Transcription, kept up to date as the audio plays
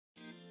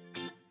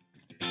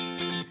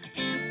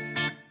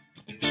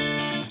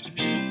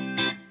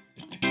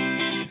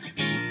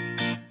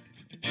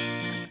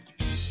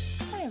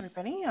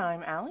everybody,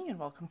 I'm Allie and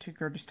welcome to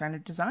Gerda Steiner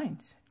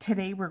Designs.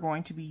 Today we're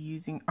going to be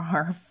using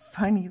our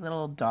funny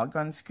little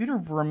doggone Scooter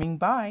Vrooming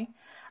By,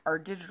 our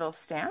digital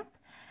stamp,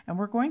 and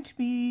we're going to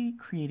be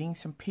creating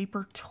some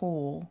paper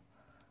Tole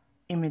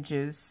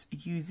images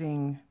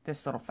using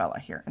this little fella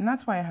here, and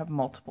that's why I have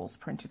multiples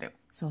printed out.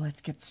 So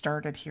let's get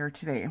started here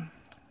today.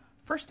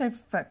 First,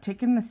 I've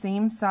taken the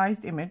same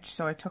sized image,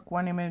 so I took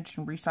one image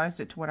and resized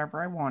it to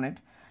whatever I wanted,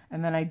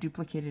 and then I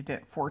duplicated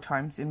it 4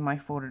 times in my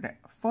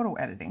photo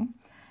editing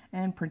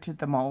and printed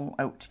them all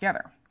out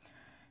together.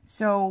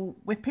 So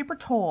with paper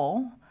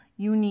Tole,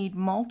 you need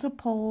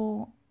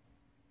multiple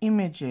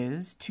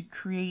images to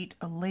create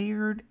a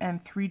layered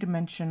and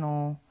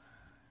 3-dimensional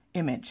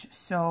image.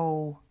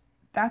 So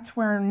that's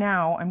where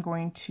now I'm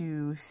going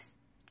to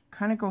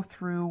kind of go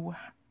through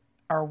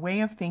our way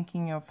of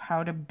thinking of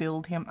how to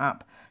build him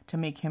up to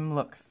make him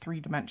look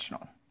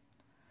 3-dimensional.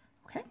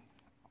 Okay.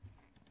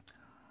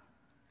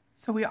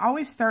 So we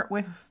always start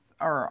with,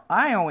 or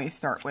I always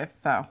start with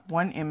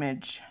one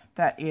image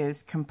that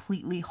is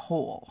completely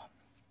whole,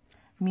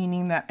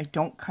 meaning that I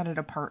don't cut it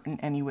apart in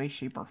any way,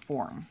 shape, or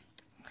form.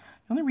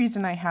 The only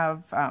reason I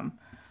have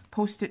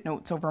post-it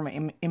notes over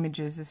my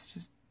images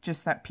is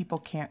just that people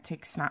can't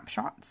take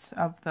snapshots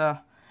of the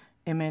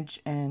image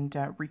and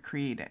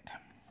recreate it.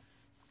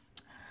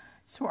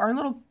 So our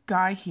little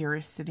guy here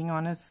is sitting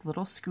on his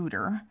little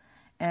scooter,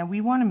 and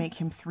we want to make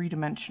him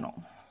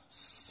 3-dimensional.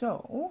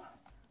 So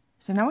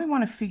now we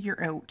want to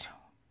figure out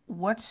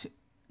what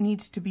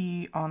needs to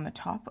be on the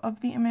top of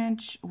the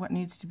image, what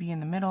needs to be in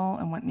the middle,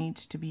 and what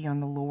needs to be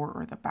on the lower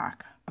or the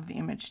back of the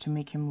image to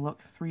make him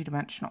look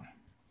 3-dimensional.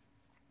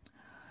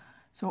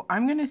 So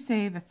I'm going to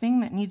say the thing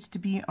that needs to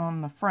be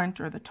on the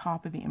front or the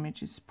top of the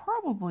image is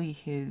probably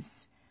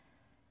his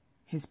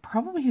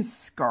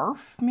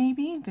scarf,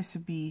 maybe. This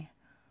would be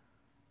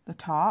the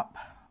top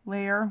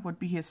layer would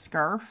be his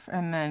scarf,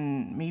 and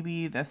then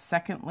maybe the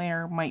second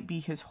layer might be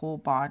his whole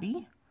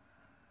body.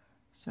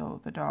 So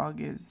the dog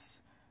is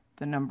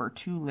the number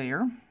 2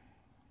 layer.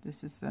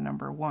 This is the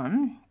number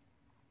 1.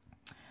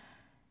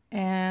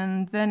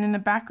 And then in the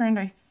background,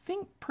 I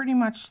think pretty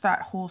much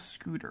that whole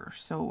scooter.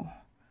 So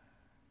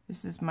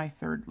this is my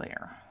 3rd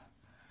layer.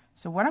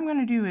 So what I'm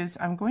going to do is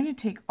I'm going to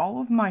take all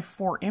of my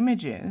 4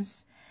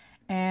 images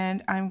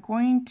and I'm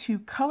going to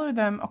color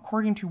them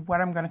according to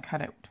what I'm going to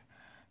cut out.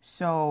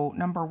 So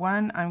number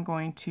 1, I'm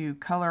going to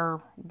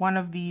color one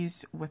of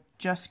these with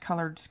just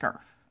colored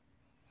scarf.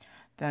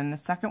 Then the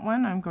second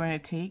one I'm going to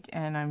take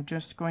and I'm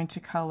just going to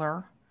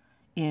color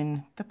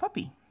in the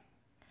puppy.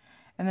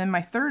 And then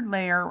my 3rd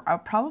layer, I'll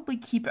probably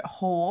keep it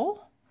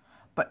whole,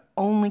 but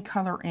only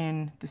color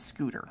in the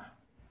scooter.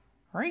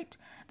 All right,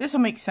 this will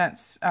make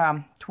sense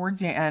towards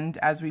the end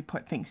as we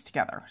put things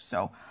together.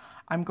 So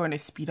I'm going to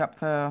speed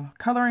up the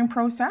coloring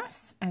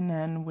process and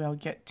then we'll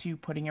get to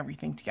putting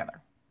everything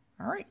together.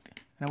 All right,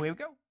 and away we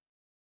go.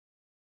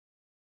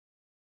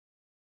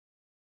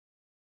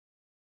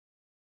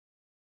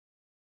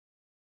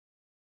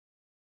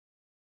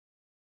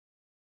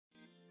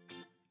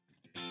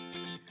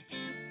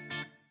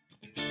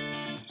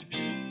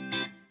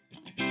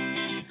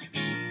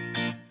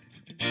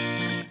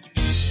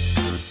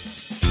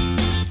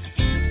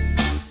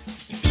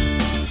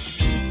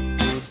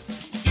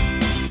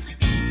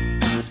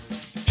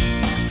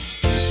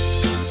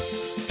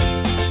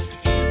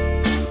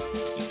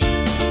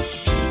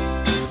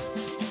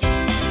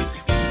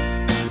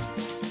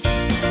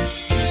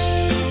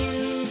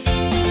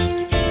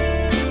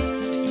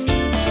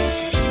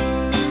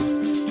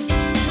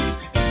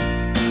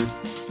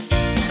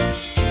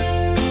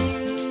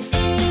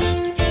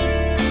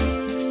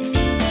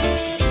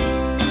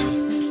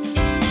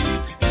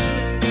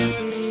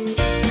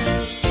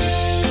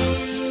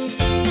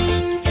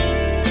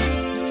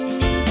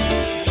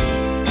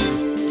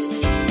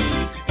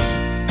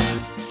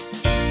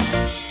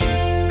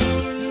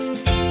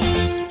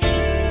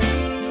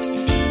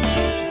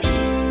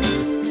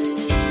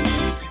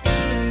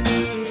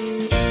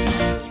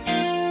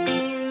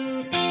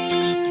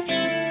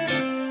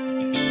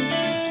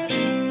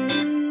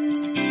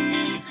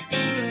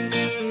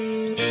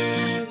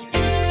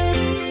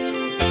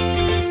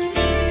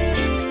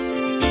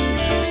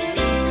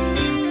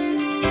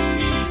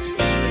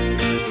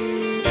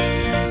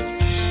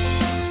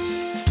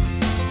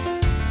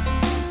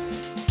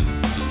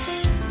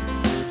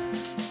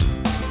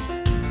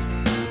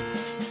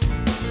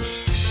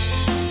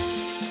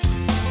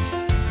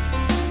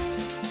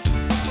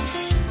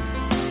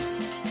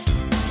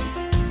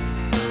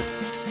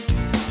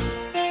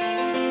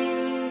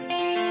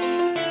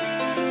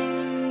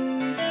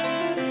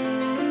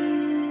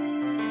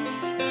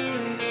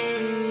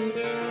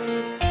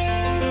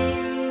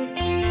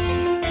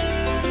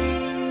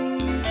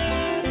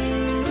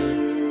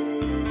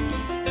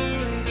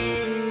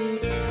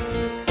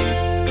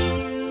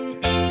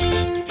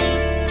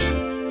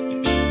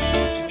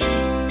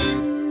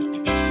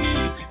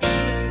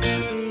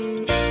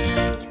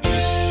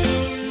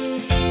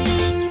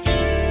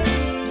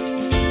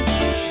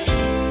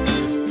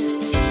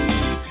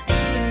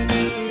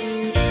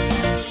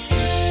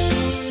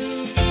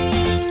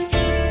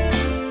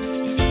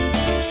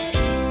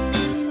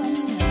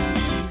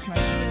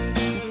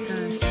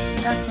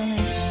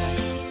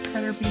 definitely my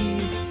cutter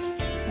bead,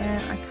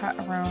 and I cut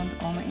around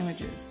all my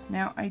images.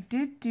 Now I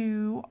did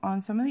do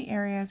on some of the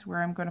areas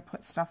where I'm going to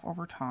put stuff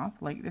over top,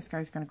 like this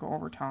guy's going to go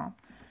over top.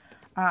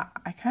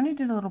 I kind of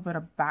did a little bit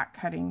of back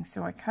cutting,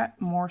 so I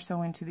cut more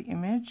so into the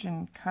image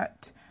and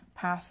cut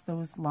past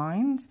those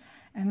lines,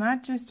 and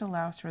that just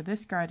allows for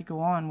this guy to go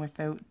on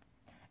without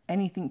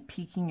anything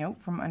peeking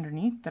out from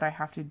underneath that I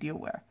have to deal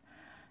with.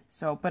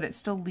 So, but it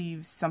still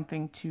leaves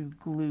something to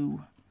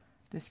glue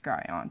this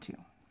guy onto.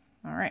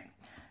 All right,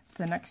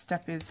 the next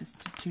step is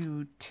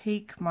to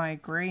take my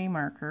gray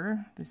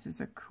marker. This is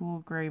a cool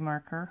gray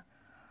marker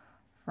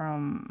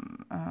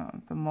from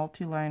the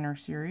multi-liner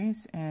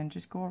series, and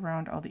just go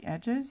around all the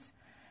edges.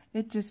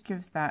 It just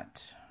gives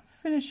that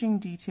finishing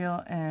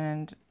detail,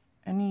 and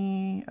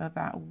any of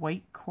that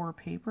white core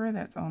paper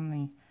that's on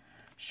the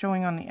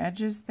showing on the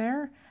edges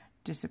there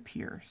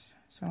disappears.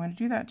 So I'm going to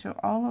do that to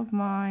all of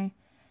my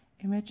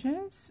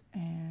images,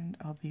 and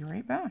I'll be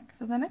right back.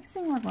 So the next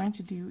thing we're going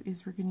to do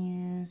is we're going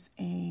to use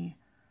a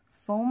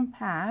foam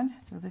pad.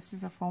 So this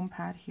is a foam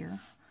pad here.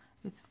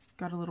 It's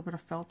got a little bit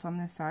of felt on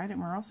this side,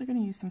 and we're also going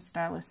to use some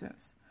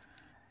styluses.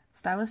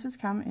 Styluses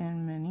come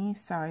in many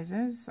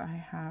sizes.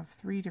 I have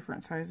 3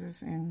 different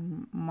sizes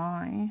in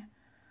my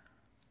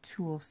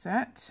tool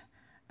set,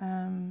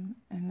 and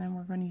then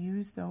we're going to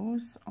use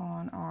those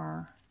on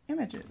our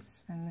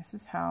images, and this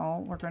is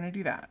how we're going to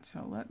do that.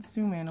 So let's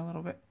zoom in a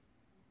little bit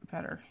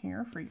better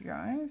here for you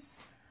guys.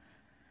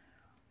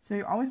 So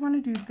you always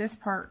want to do this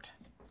part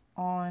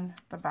on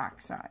the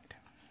back side,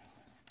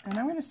 and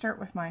I'm going to start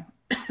with my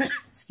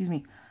excuse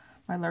me,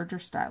 my larger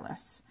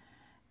stylus.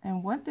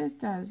 And what this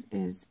does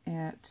is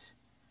it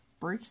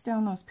breaks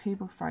down those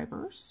paper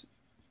fibers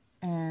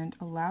and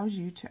allows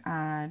you to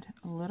add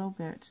a little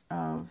bit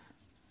of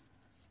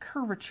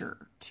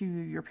curvature to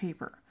your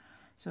paper.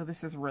 So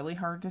this is really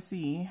hard to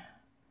see,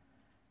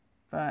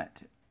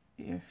 but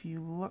if you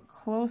look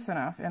close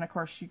enough, and of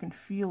course you can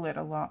feel it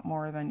a lot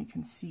more than you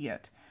can see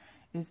it,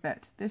 is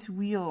that this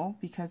wheel,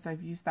 because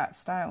I've used that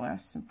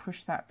stylus and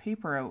pushed that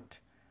paper out,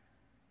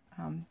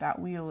 that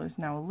wheel is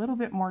now a little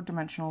bit more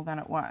dimensional than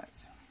it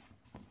was.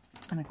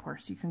 And of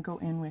course you can go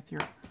in with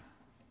your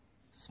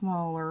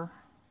smaller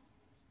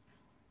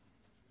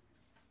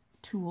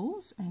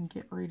tools and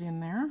get right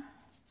in there.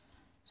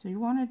 So you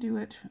want to do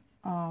it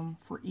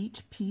for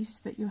each piece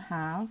that you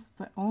have,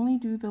 but only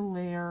do the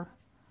layer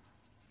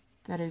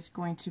that is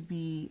going to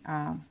be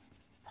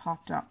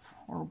popped up,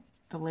 or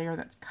the layer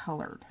that's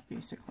colored,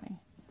 basically.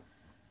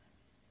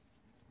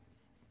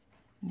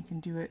 And you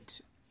can do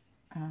it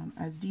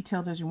as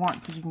detailed as you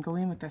want, because you can go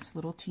in with this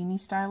little teeny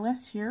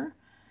stylus here,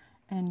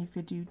 and you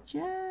could do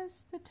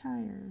just the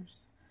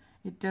tires.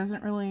 It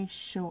doesn't really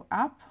show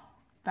up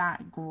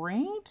that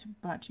great,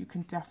 but you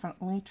can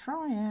definitely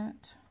try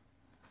it.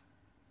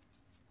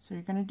 So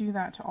you're going to do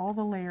that to all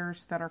the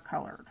layers that are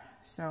colored.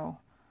 So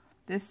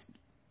this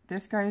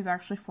guy is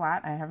actually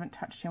flat. I haven't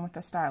touched him with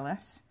the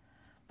stylus,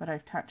 but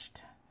I've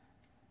touched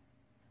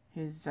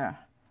his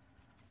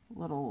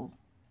little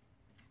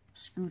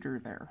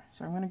scooter there.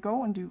 So I'm going to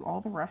go and do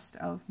all the rest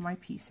of my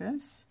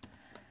pieces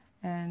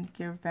and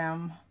give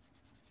them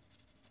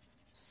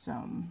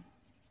some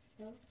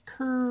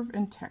curve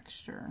and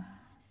texture.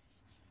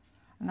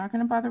 I'm not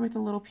going to bother with the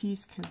little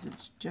piece because it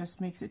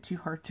just makes it too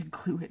hard to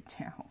glue it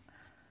down.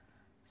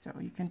 So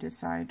you can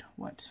decide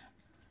what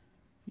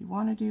you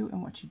want to do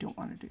and what you don't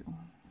want to do.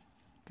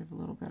 Give a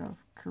little bit of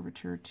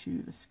curvature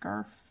to the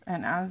scarf,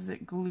 and as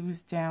it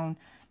glues down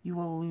you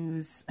will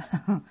lose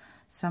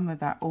some of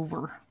that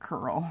over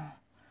curl.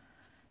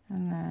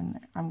 And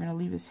then I'm going to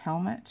leave his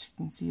helmet.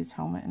 You can see his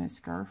helmet and his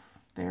scarf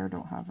there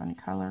don't have any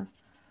color,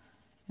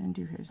 and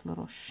do his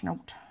little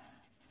snout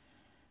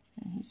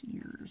and his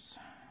ears.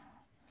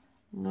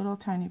 Little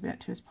tiny bit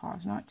to his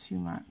paws, not too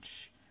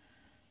much.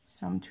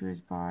 Some to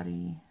his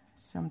body,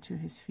 some to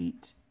his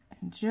feet,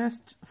 and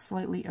just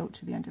slightly out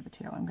to the end of the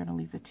tail. I'm going to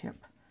leave the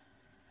tip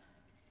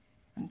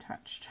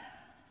untouched.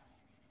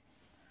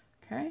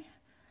 Okay,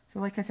 so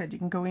like I said, you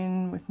can go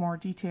in with more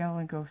detail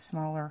and go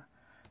smaller,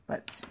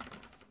 but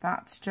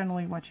that's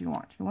generally what you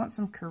want. You want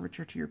some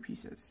curvature to your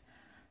pieces.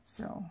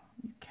 So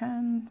you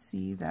can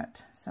see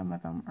that some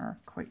of them are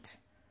quite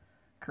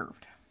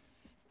curved.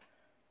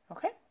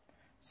 Okay,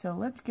 so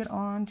let's get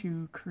on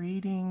to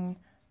creating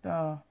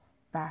the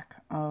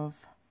back of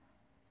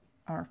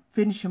our,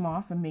 finish him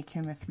off and make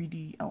him a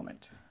 3D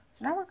element.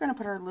 So now we're going to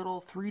put our little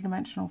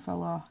three-dimensional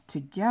fella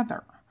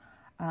together.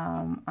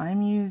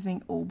 I'm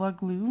using Oba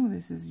glue.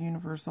 This is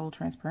universal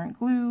transparent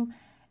glue,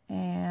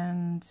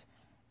 and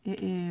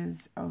it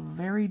is a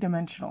very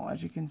dimensional,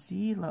 as you can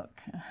see.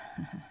 Look,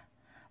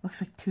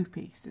 looks like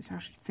toothpaste. It's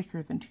actually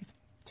thicker than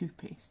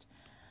toothpaste.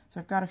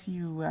 So I've got a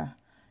few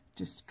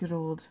just good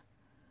old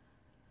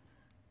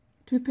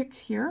toothpicks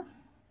here.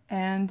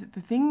 And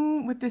the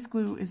thing with this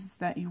glue is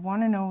that you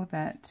want to know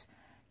that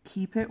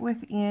keep it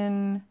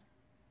within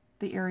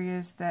the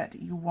areas that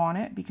you want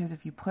it, because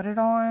if you put it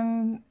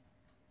on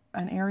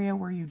an area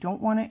where you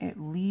don't want it, it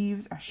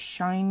leaves a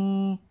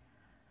shiny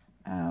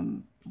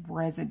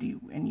residue,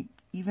 and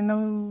even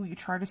though you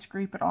try to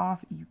scrape it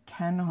off, you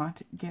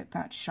cannot get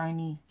that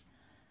shiny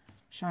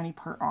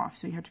part off.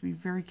 So you have to be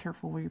very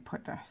careful where you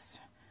put this.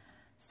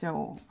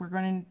 So we're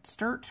going to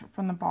start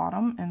from the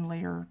bottom and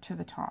layer to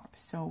the top.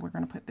 So we're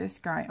going to put this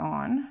guy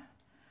on,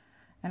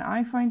 and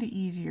I find it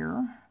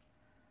easier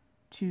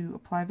to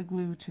apply the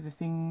glue to the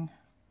thing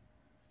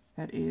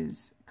that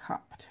is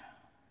cupped.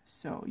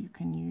 So you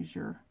can use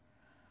your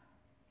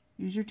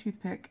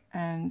toothpick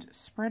and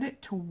spread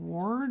it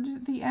towards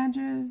the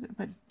edges,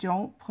 but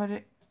don't put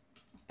it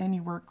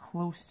anywhere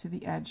close to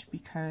the edge,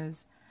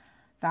 because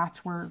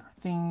that's where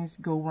things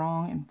go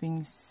wrong and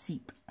things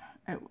seep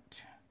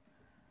out.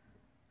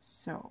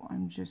 So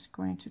I'm just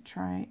going to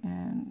try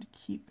and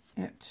keep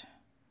it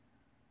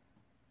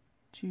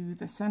to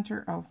the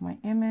center of my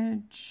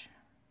image,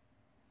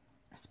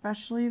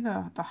 especially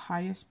the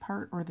highest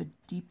part or the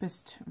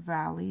deepest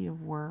valley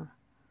of where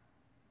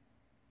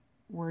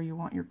you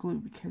want your glue,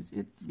 because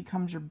it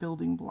becomes your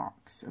building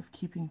blocks of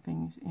keeping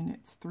things in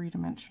its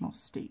three-dimensional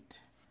state.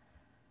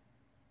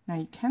 Now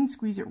you can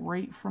squeeze it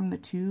right from the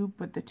tube,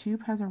 but the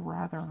tube has a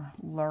rather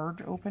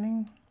large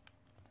opening.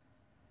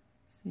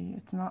 See,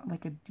 it's not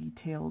like a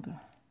detailed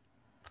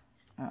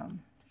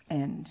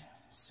end,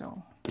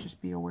 so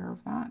just be aware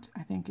of that.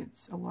 I think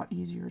it's a lot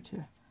easier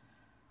to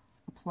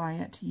apply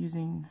it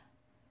using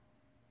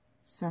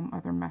some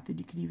other method.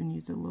 You could even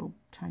use a little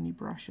tiny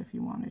brush if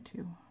you wanted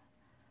to.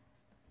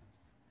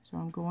 So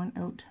I'm going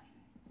out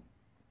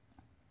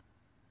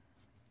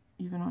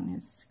even on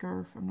his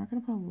scarf. I'm not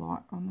going to put a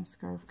lot on the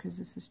scarf because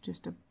this is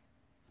just a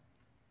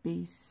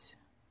base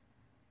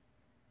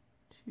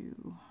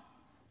to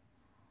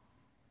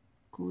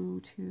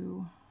glue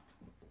to.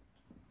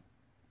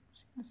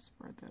 Just going to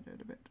spread that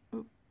out a bit.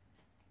 Oh.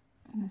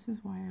 And this is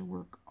why I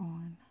work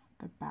on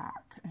the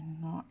back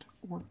and not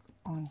work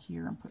on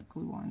here and put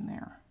glue on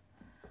there.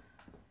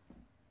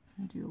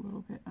 And do a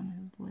little bit on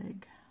his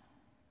leg.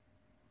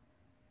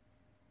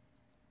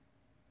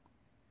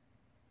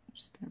 I'm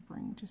just going to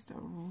bring just a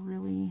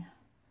really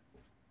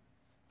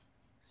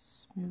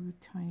smooth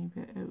tiny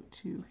bit out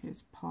to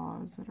his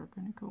paws that are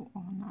going to go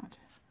on that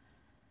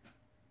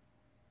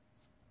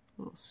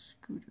little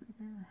scooter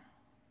there,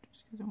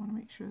 just because I want to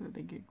make sure that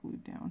they get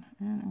glued down.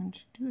 And I'm going to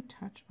do a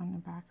touch on the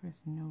back of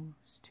his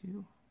nose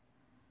too.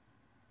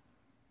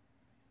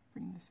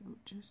 Bring this out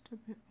just a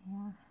bit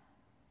more.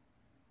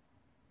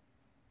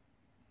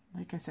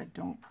 Like I said,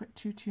 don't put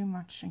too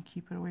much and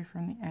keep it away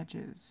from the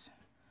edges.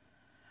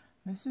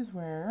 This is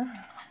where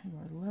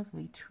your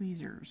lovely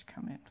tweezers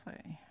come in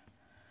play.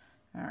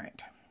 All right.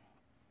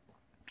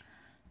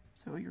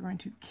 So you're going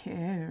to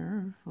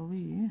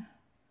carefully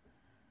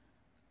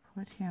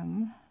put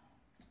him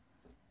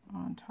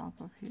on top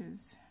of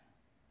his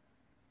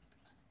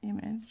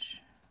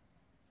image.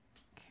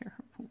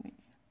 Carefully.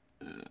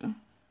 All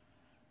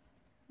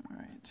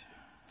right.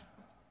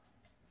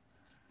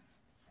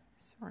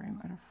 Sorry, I'm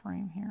out of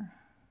frame here.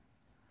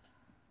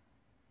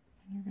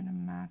 And you're going to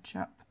match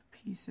up the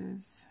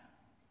pieces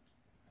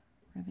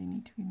where they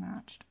need to be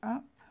matched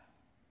up.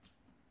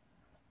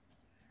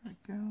 There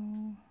we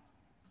go.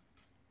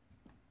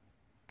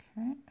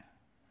 Okay.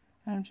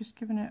 And I'm just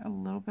giving it a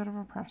little bit of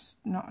a press,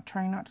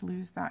 trying not to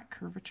lose that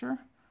curvature.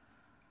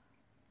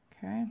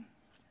 Okay.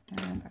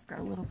 And I've got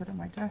a little bit of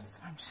my dust, so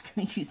I'm just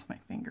going to use my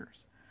fingers.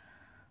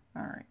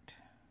 All right.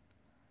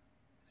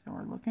 So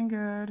we're looking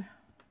good.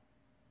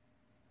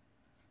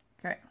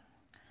 Okay.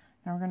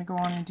 Now we're going to go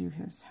on and do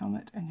his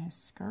helmet and his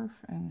scarf,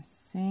 and the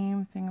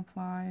same thing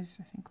applies.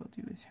 I think we'll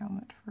do his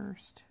helmet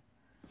first.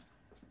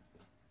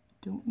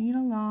 Don't need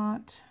a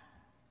lot.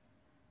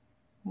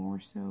 More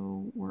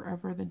so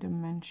wherever the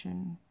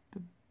dimension,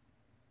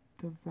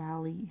 the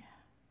valley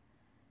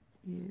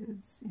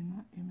is in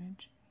that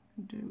image.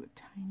 I'm going to do a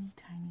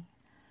tiny,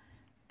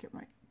 get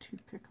my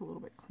toothpick a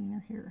little bit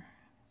cleaner here.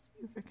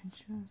 See if I can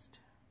just...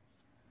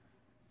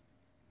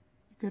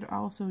 You could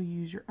also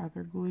use your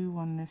other glue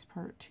on this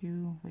part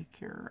too, like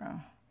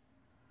your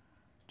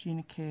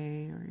Gina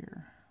K or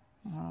your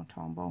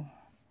Tombow,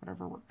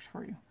 whatever works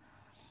for you.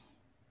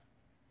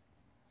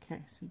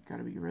 Okay, so you've got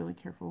to be really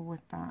careful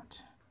with that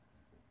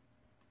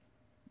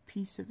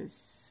piece of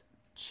his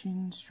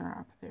chin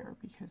strap there,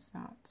 because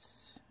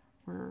that's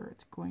where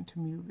it's going to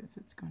move if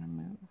it's going to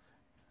move.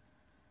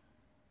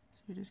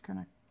 So you're just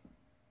gonna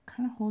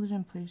kind of hold it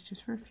in place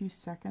just for a few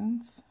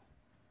seconds,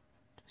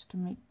 just to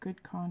make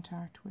good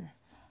contact with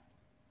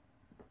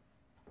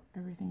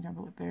everything down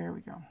below. There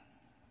we go.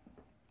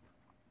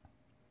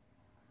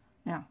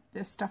 Now,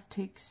 this stuff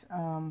takes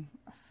a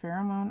fair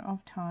amount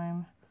of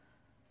time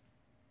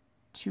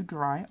to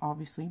dry,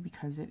 obviously,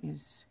 because it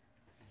is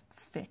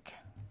thick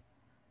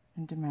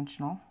and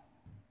dimensional.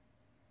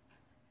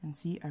 And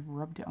see, I've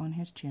rubbed it on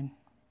his chin.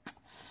 I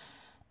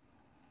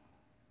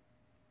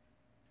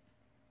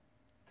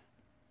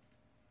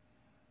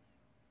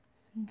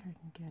think I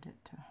can get it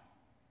to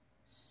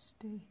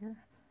stay here.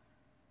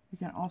 You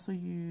can also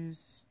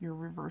use your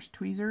reverse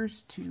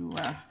tweezers to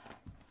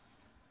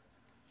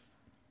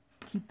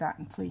keep that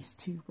in place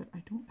too, but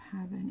I don't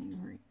have any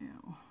right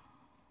now.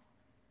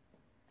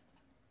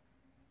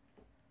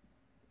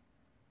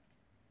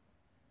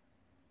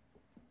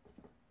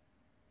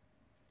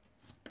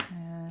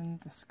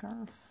 of the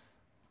scarf.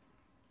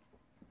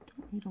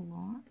 Don't need a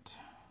lot.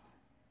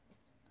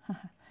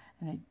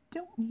 And I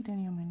don't need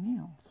any of my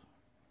nails.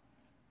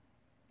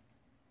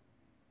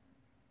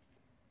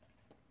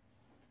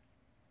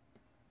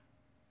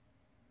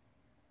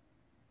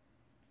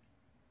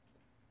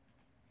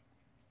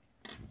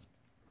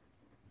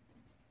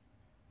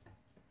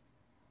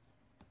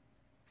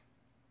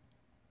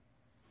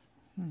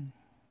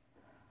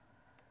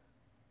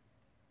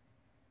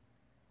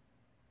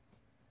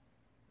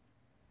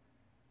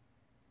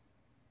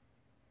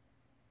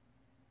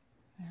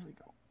 There we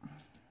go.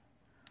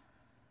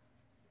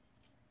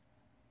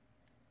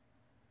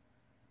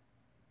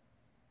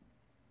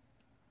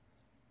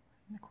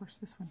 And of course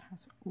this one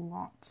has a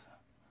lot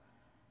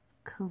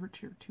of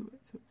curvature to it,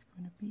 so it's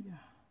going to be a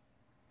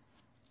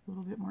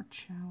little bit more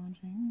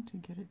challenging to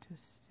get it to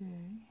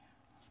stay.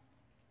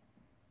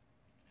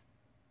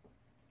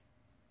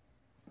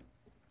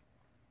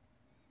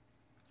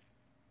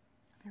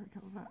 There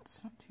we go,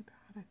 that's not too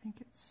bad. I think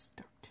it's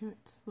stuck to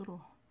its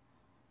little...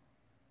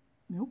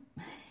 Nope.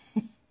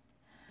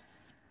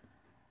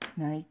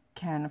 Now you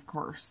can, of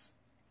course,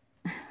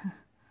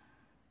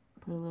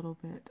 put a little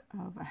bit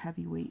of a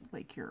heavy weight,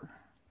 like your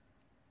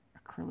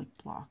acrylic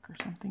block or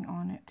something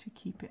on it to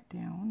keep it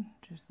down,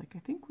 just like I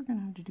think we're going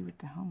to have to do with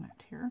the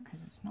helmet here,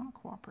 because it's not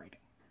cooperating.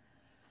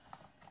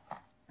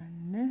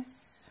 And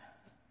this,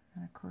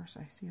 and of course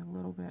I see a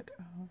little bit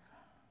of...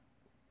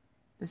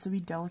 This will be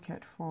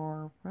delicate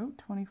for about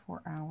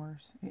 24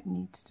 hours. It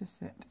needs to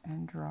sit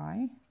and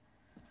dry.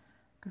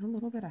 Got a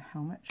little bit of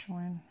helmet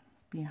showing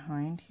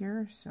behind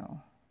here, so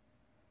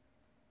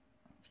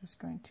I'm just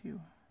going to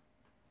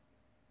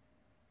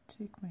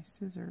take my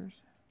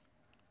scissors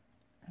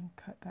and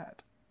cut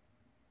that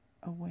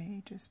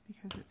away just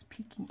because it's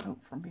peeking out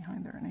from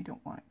behind there and I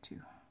don't want it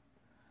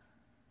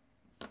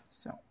to.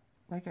 So,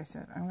 like I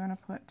said, I'm going to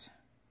put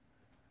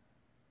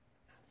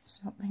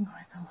something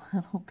with a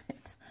little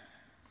bit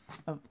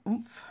of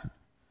oomph,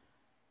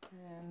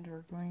 and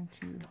we're going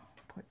to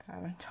put that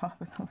on top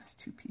of those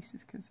two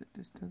pieces because it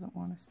just doesn't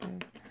want to stay.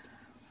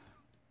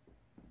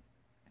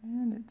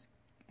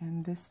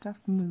 And this stuff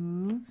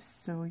moves,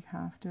 so you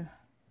have to...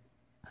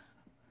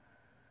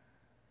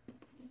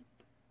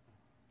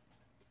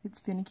 It's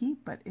finicky,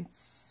 but it's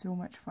so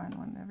much fun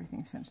when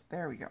everything's finished.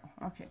 There we go.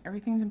 Okay,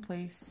 everything's in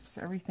place.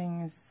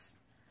 Everything is...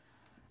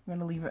 I'm going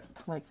to leave it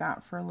like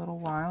that for a little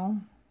while.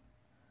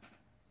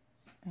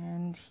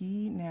 And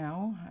he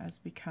now has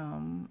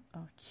become a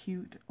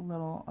cute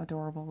little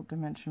adorable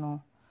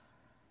dimensional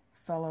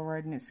fellow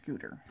riding his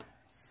scooter.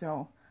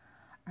 So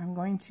I'm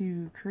going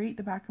to create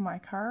the back of my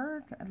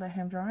card and let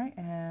him dry,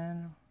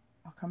 and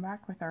I'll come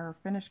back with our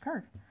finished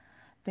card.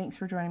 Thanks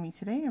for joining me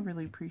today. I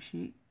really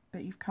appreciate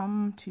that you've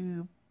come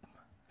to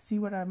see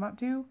what I'm up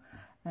to,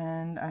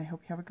 and I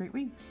hope you have a great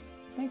week.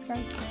 Thanks,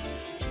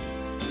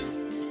 guys.